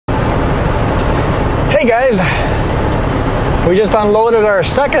Hey guys, we just unloaded our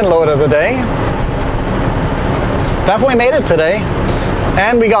second load of the day. Definitely made it today.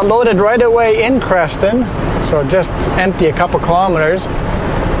 And we got loaded right away in Creston, so just empty a couple kilometers.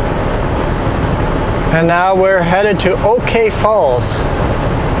 And now we're headed to OK Falls.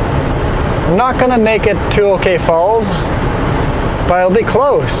 I'm not gonna make it to OK Falls, but it'll be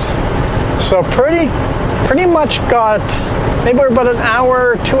close. So pretty much got, maybe we're about an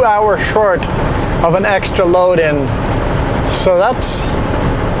hour, 2 hours short of an extra load in. So that's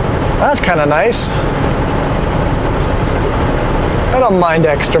kind of nice. I don't mind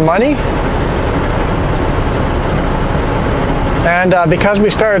extra money. And because we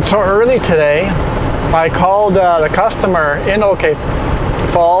started so early today, I called the customer in OK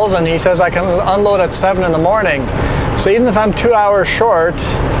Falls, and he says I can unload at 7 in the morning. So even if I'm 2 hours short,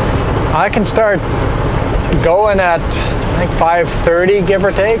 I can start going at, I think, 5:30, give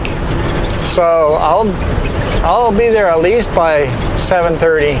or take. So I'll be there at least by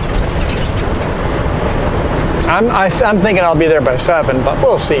 7:30. I'm thinking I'll be there by 7, but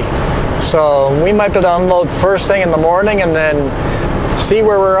we'll see. So we might be able to unload first thing in the morning and then see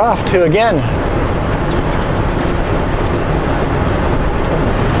where we're off to again.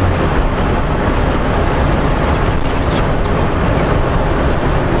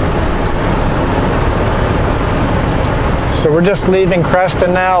 So we're just leaving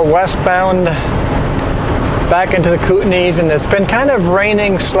Creston now, westbound, back into the Kootenays, and it's been kind of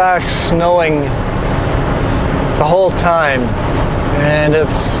raining / snowing the whole time. And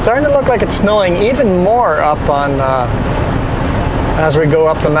it's starting to look like it's snowing even more up on, as we go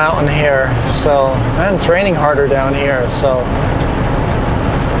up the mountain here. So, and it's raining harder down here, so.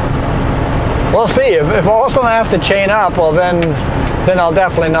 We'll see. If also I have to chain up, well then I'll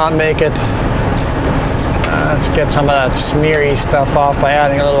definitely not make it. Let's get some of that smeary stuff off by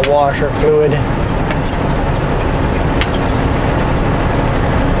adding a little washer fluid.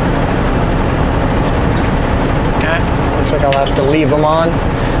 Looks like I'll have to leave them on.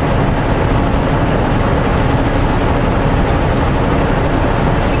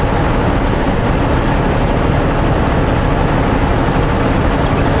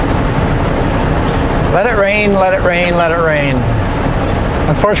 Let it rain, let it rain, let it rain.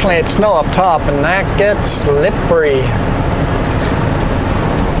 Unfortunately, it's snow up top, and that gets slippery.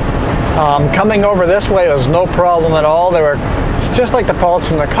 Coming over this way was no problem at all. There were, just like the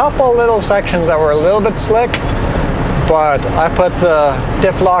Paulson, a couple little sections that were a little bit slick, but I put the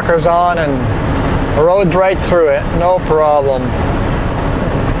diff lockers on and rode right through it, no problem.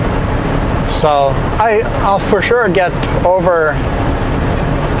 So I'll for sure get over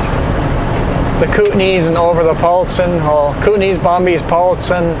the Kootenays and over the Paulson, well, Kootenays, Bombies,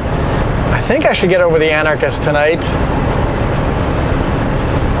 Paulson. I think I should get over the Anarchist tonight.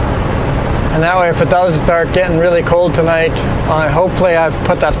 And that way, if it does start getting really cold tonight, hopefully I've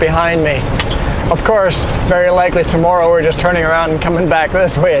put that behind me. Of course, very likely tomorrow we're just turning around and coming back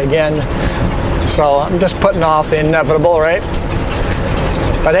this way again. So I'm just putting off the inevitable, right?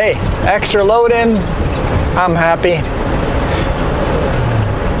 But hey, extra load in, I'm happy.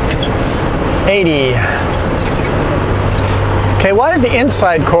 80. Okay, why is the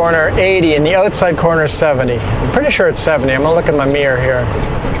inside corner 80 and the outside corner 70? I'm pretty sure it's 70. I'm gonna look at my mirror here.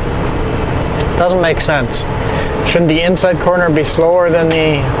 Doesn't make sense. Shouldn't the inside corner be slower than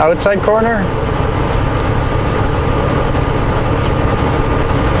the outside corner?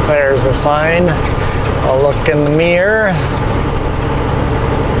 There's the sign. I'll look in the mirror.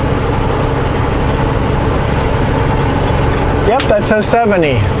 Yep, that says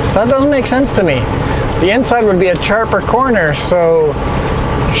 70. So that doesn't make sense to me. The inside would be a sharper corner, so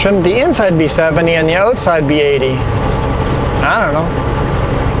shouldn't the inside be 70 and the outside be 80? I don't know.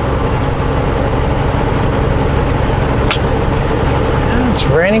 It's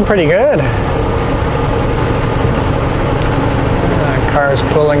raining pretty good. That car's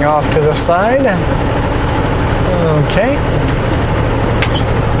pulling off to the side. Okay.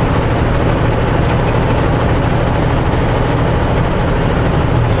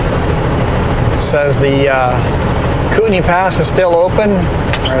 Says the Kootenay Pass is still open,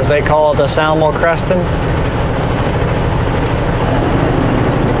 or as they call it, the Salmo Creston.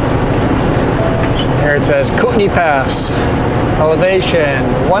 Here it says Kootenay Pass, elevation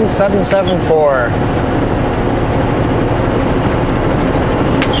 1774.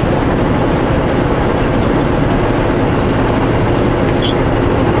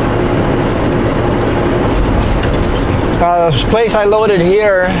 This place I loaded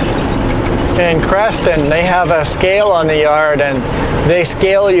here in Creston, they have a scale on the yard, and they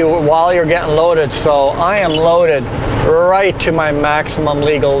scale you while you're getting loaded. So I am loaded right to my maximum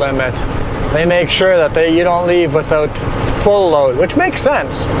legal limit. they make sure that you don't leave without full load, which makes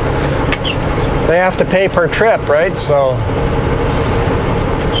sense. They have to pay per trip, right? So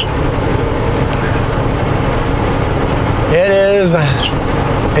it is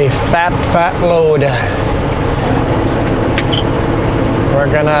a fat load.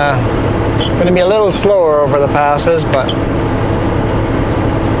 We're gonna be a little slower over the passes, but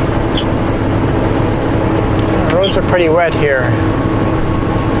the roads are pretty wet here.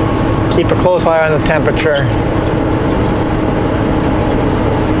 Keep a close eye on the temperature.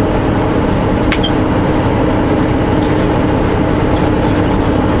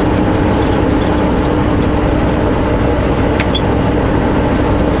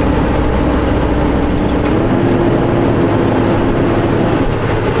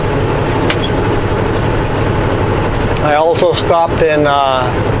 I also stopped in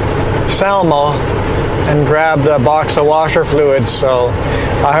Salmo and grabbed a box of washer fluids, so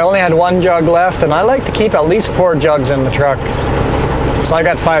I only had 1 jug left, and I like to keep at least 4 jugs in the truck. So I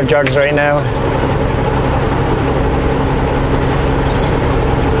got 5 jugs right now.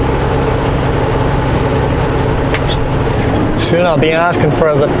 Soon I'll be asking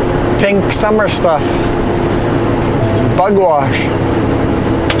for the pink summer stuff. Bug wash.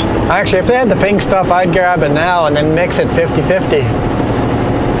 Actually, if they had the pink stuff, I'd grab it now and then mix it 50-50.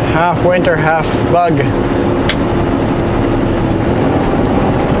 Half winter, half bug.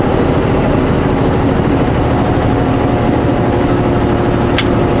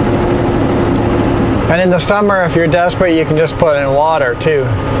 And in the summer, if you're desperate, you can just put it in water too.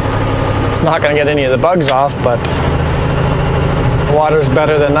 It's not going to get any of the bugs off, but water's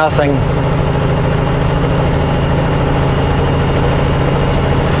better than nothing.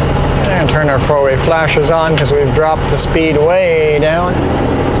 And turn our four-way flashers on because we've dropped the speed way down.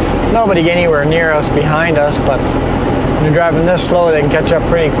 Nobody anywhere near us, behind us, but when you're driving this slow, they can catch up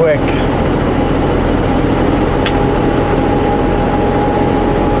pretty quick.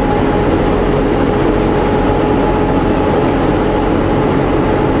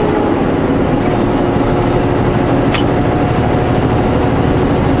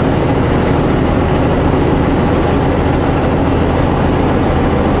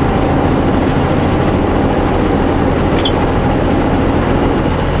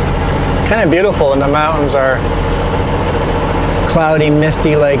 Kind of beautiful when the mountains are cloudy,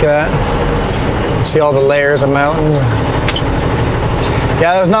 misty like that. You see all the layers of mountains.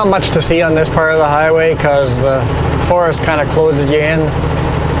 Yeah, there's not much to see on this part of the highway because the forest kind of closes you in.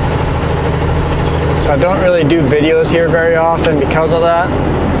 So I don't really do videos here very often because of that.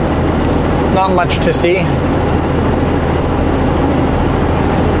 Not much to see.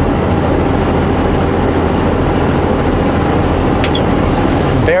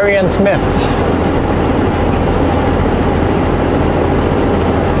 Barry and Smith.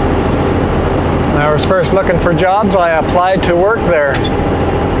 When I was first looking for jobs, I applied to work there.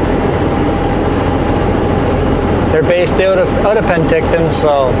 They're based out of Penticton,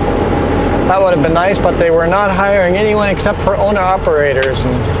 so that would have been nice, but they were not hiring anyone except for owner-operators.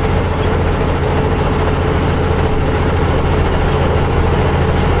 And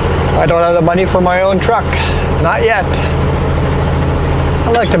I don't have the money for my own truck. Not yet.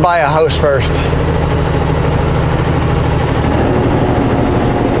 I'd like to buy a house first.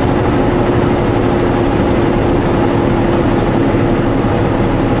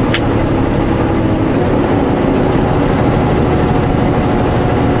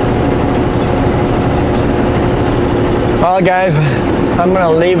 Well, guys, I'm going to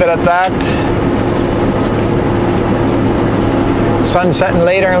leave it at that. Sun's setting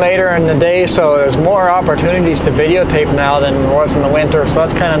later and later in the day, so there's more opportunities to videotape now than there was in the winter, so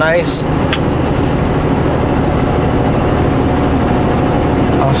that's kind of nice.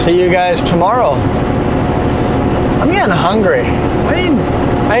 I'll see you guys tomorrow. I'm getting hungry.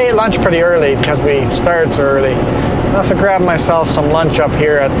 I ate lunch pretty early because we started so early. I'll have to grab myself some lunch up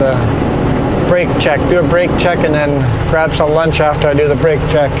here at the brake check. Do a brake check and then grab some lunch after I do the brake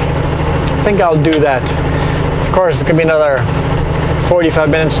check. I think I'll do that. Of course, it's going to be another 45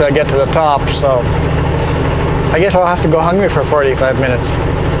 minutes till I get to the top, so I guess I'll have to go hungry for 45 minutes.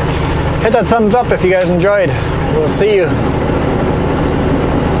 Hit that thumbs up if you guys enjoyed. We'll see you